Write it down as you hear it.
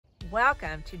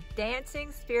Welcome to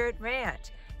Dancing Spirit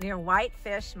Ranch near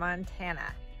Whitefish,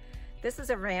 Montana. This is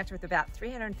a ranch with about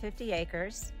 350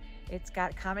 acres. It's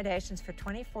got accommodations for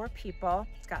 24 people.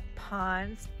 It's got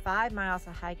ponds, 5 miles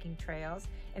of hiking trails,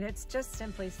 and it's just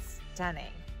simply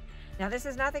stunning. Now, this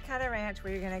is not the kind of ranch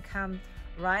where you're going to come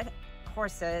ride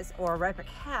horses or rope a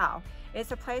cow.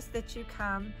 It's a place that you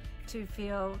come to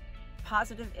feel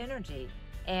positive energy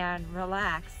and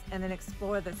relax and then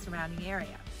explore the surrounding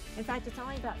area. In fact, it's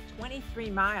only about 23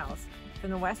 miles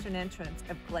from the western entrance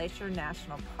of Glacier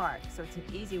National Park, so it's an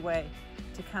easy way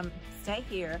to come stay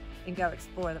here and go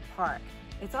explore the park.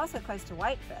 It's also close to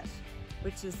Whitefish,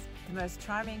 which is the most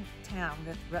charming town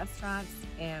with restaurants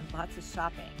and lots of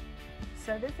shopping.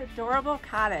 So this adorable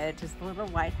cottage is the little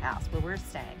white house where we're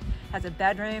staying. It has a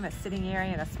bedroom, a sitting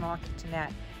area, and a small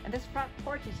kitchenette. And this front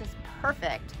porch is just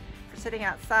perfect for sitting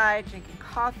outside, drinking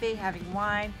coffee, having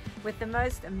wine, with the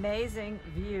most amazing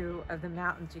view of the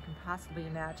mountains you can possibly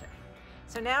imagine.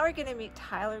 So now we're going to meet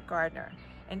Tyler Gardner.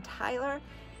 And Tyler,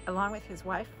 along with his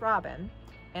wife Robin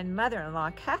and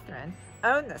mother-in-law Catherine,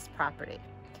 own this property.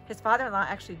 His father-in-law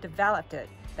actually developed it.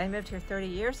 They moved here 30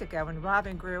 years ago when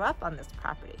Robin grew up on this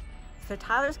property. So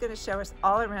Tyler's going to show us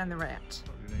all around the ranch.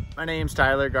 My name's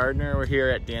Tyler Gardner. We're here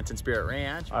at Dancing Spirit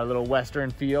Ranch. Our little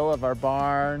western feel of our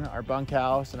barn, our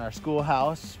bunkhouse, and our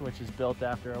schoolhouse, which is built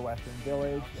after a western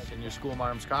village. In your school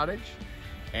marm's cottage.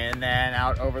 And then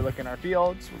out overlooking our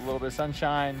fields with a little bit of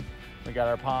sunshine. We got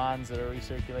our ponds that are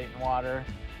recirculating water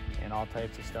and all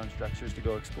types of stone structures to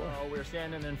go explore. We're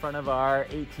standing in front of our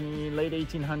late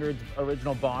 1800s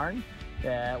original barn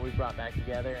that we brought back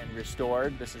together and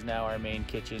restored. This is now our main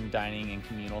kitchen, dining, and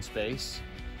communal space.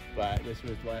 But this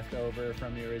was left over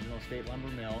from the original state lumber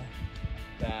mill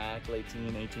back late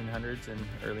 1800s and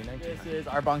early 1900s. This is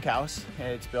our bunkhouse.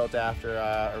 It's built after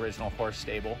original horse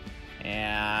stable,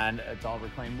 and it's all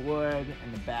reclaimed wood,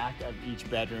 and the back of each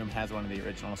bedroom has one of the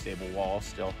original stable walls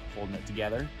still holding it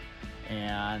together.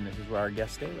 And this is where our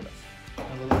guests stay with us.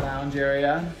 A little lounge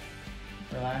area.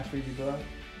 Relax, read your book,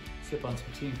 sip on some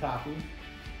tea and coffee.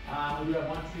 We do have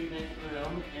one treatment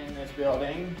room in this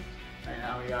building. Right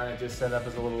now we got it just set up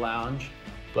as a little lounge,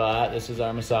 but this is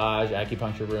our massage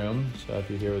acupuncture room. So if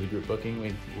you're here with a group booking,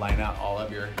 we line out all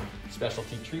of your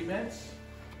specialty treatments.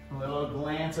 A little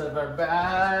glance of our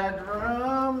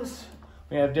bedrooms.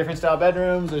 We have different style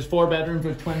bedrooms. There's 4 bedrooms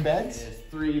with twin beds. There's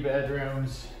 3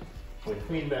 bedrooms with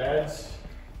queen beds.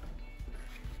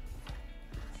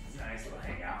 Nice little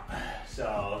hangout.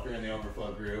 So if you're in the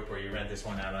overflow group or you rent this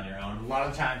one out on your own, a lot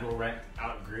of times we'll rent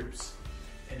out groups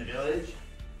in the village.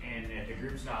 And if the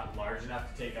group's not large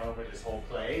enough to take over this whole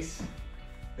place,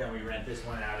 then we rent this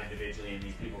one out individually, and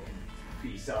these people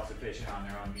can be self-sufficient on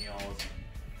their own meals.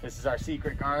 This is our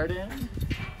secret garden.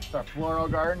 It's our floral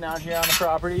garden out here on the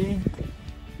property.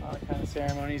 All kind of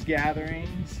ceremonies,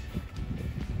 gatherings,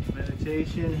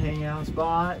 meditation, hangout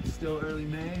spot. It's still early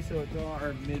May, so it's all,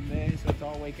 or mid-May, so it's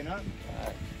all waking up.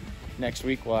 Next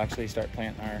week we'll actually start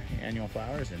planting our annual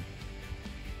flowers and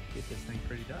get this thing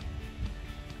prettied up.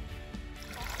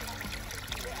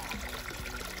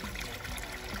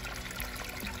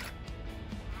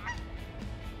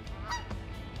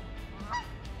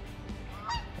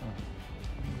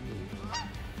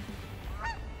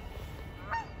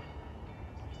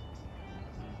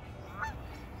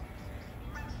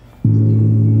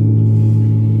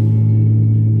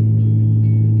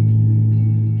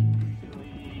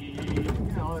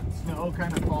 Snow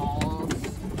kind of falls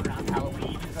around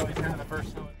Halloween. It's always kind of the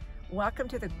first snow. Welcome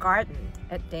to the garden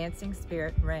at Dancing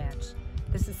Spirit Ranch.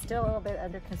 This is still a little bit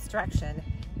under construction,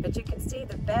 but you can see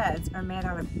the beds are made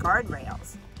out of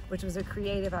guardrails, which was a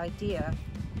creative idea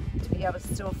to be able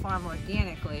to still farm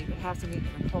organically, but have something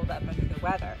that can hold up under the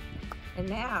weather. And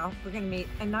now we're going to meet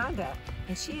Ananda,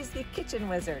 and she's the kitchen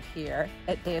wizard here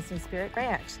at Dancing Spirit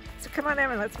Ranch. So come on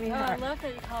over, let's meet her. I love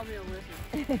that you call me a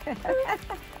wizard.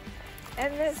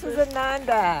 And this is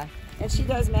Ananda, and she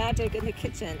does magic in the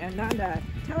kitchen. Ananda,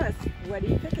 tell us, what are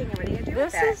you cooking and what are you doing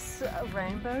with that? This is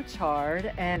rainbow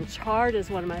chard, and chard is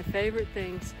one of my favorite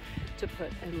things to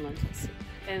put in lentil soup.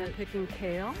 And I'm picking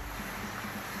kale.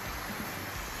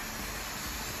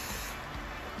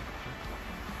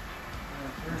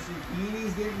 First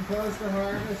zucchini's getting close to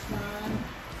harvest time.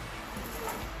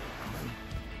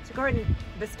 So Gordon,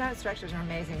 the stone structures are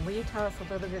amazing. Will you tell us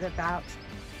a little bit about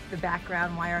the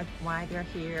background, why they're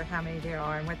here, how many there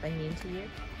are, and what they mean to you?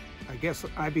 I guess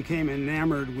I became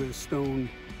enamored with stone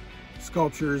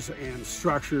sculptures and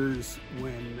structures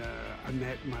when I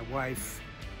met my wife.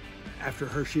 After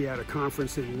her, she had a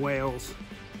conference in Wales,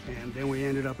 and then we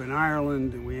ended up in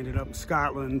Ireland, and we ended up in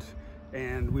Scotland,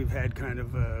 and we've had kind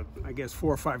of, I guess,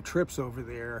 4 or 5 trips over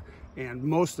there, And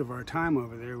most of our time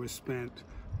over there was spent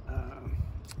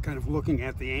kind of looking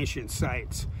at the ancient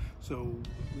sites. So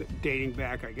dating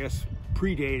back, I guess,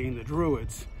 predating the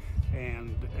Druids.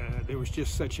 And there was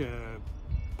just such a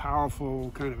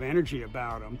powerful kind of energy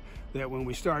about them that when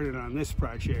we started on this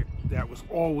project, that was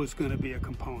always going to be a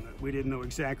component. We didn't know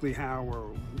exactly how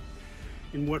or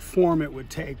in what form it would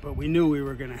take, but we knew we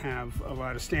were going to have a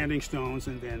lot of standing stones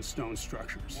and then stone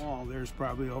structures. There's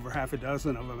probably over half a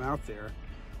dozen of them out there.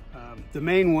 The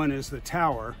main one is the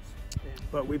tower,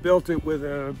 but we built it with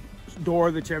a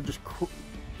door that you have to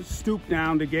stoop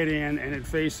down to get in, and it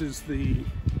faces the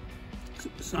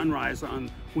sunrise on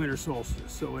winter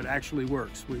solstice, so it actually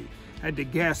works. We had to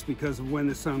guess because of when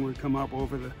the sun would come up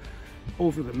over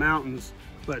the mountains,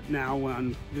 but now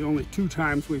on the only 2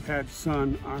 times we've had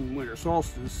sun on winter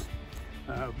solstice,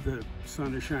 the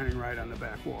sun is shining right on the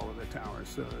back wall of the tower,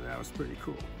 so that was pretty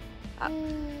cool.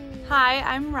 Hi,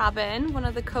 I'm Robin, one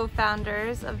of the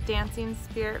co-founders of Dancing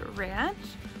Spirit Ranch.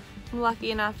 I'm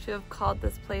lucky enough to have called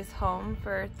this place home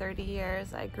for 30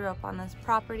 years. I grew up on this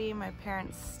property. My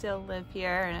parents still live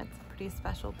here, and it's a pretty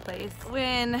special place.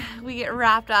 When we get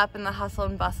wrapped up in the hustle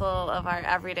and bustle of our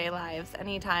everyday lives,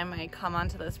 anytime I come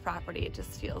onto this property, it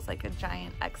just feels like a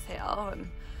giant exhale and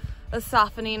a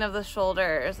softening of the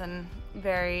shoulders, and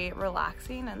very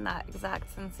relaxing, and that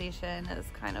exact sensation is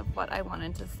kind of what I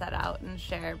wanted to set out and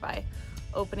share by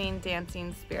opening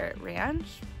Dancing Spirit Ranch.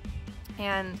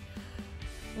 And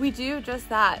we do just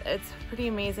that. It's pretty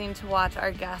amazing to watch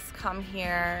our guests come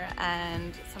here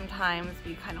and sometimes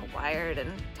be kind of wired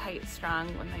and tight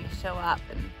strung when they show up,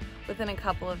 and within a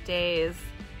couple of days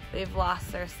they've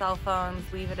lost their cell phones,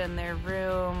 leave it in their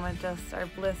room, and just are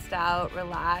blissed out,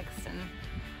 relaxed, and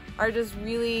are just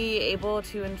really able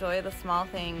to enjoy the small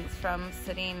things, from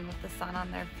sitting with the sun on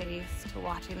their face to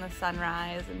watching the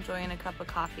sunrise, enjoying a cup of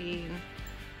coffee, and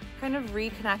kind of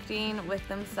reconnecting with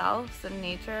themselves and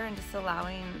nature, and just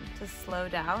allowing to slow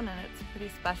down. And it's pretty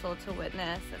special to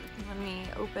witness. And when we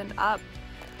opened up,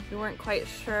 we weren't quite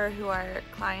sure who our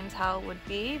clientele would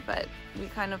be, but we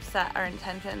kind of set our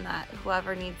intention that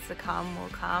whoever needs to come will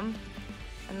come.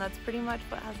 And that's pretty much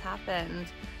what has happened.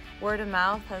 Word of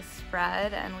mouth has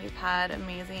spread, and we've had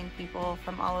amazing people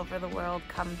from all over the world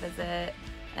come visit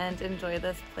and enjoy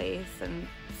this place and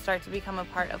start to become a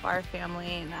part of our family.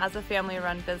 And as a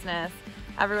family-run business,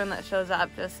 everyone that shows up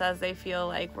just says they feel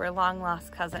like we're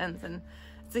long-lost cousins, and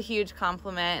it's a huge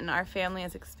compliment. And our family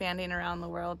is expanding around the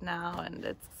world now, and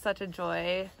it's such a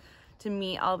joy to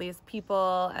meet all these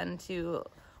people and to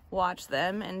watch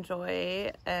them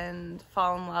enjoy and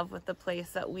fall in love with the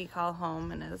place that we call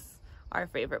home and is our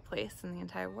favorite place in the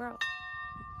entire world.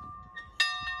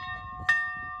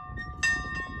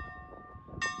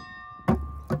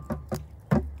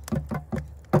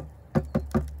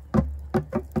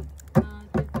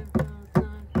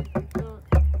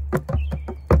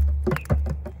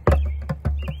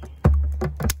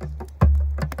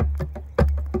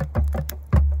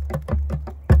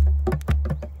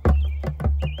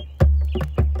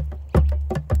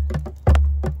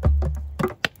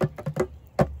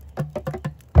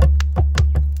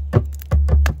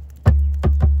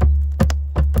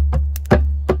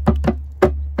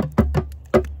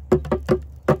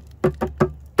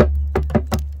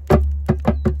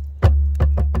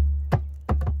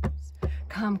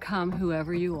 Come,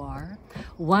 whoever you are,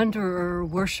 wanderer,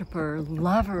 worshiper,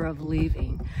 lover of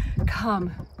leaving. Come,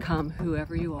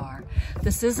 whoever you are.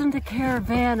 This isn't a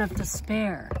caravan of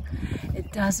despair.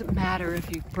 It doesn't matter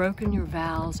if you've broken your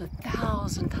vows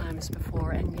 1,000 times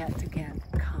before, and yet again,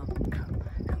 come.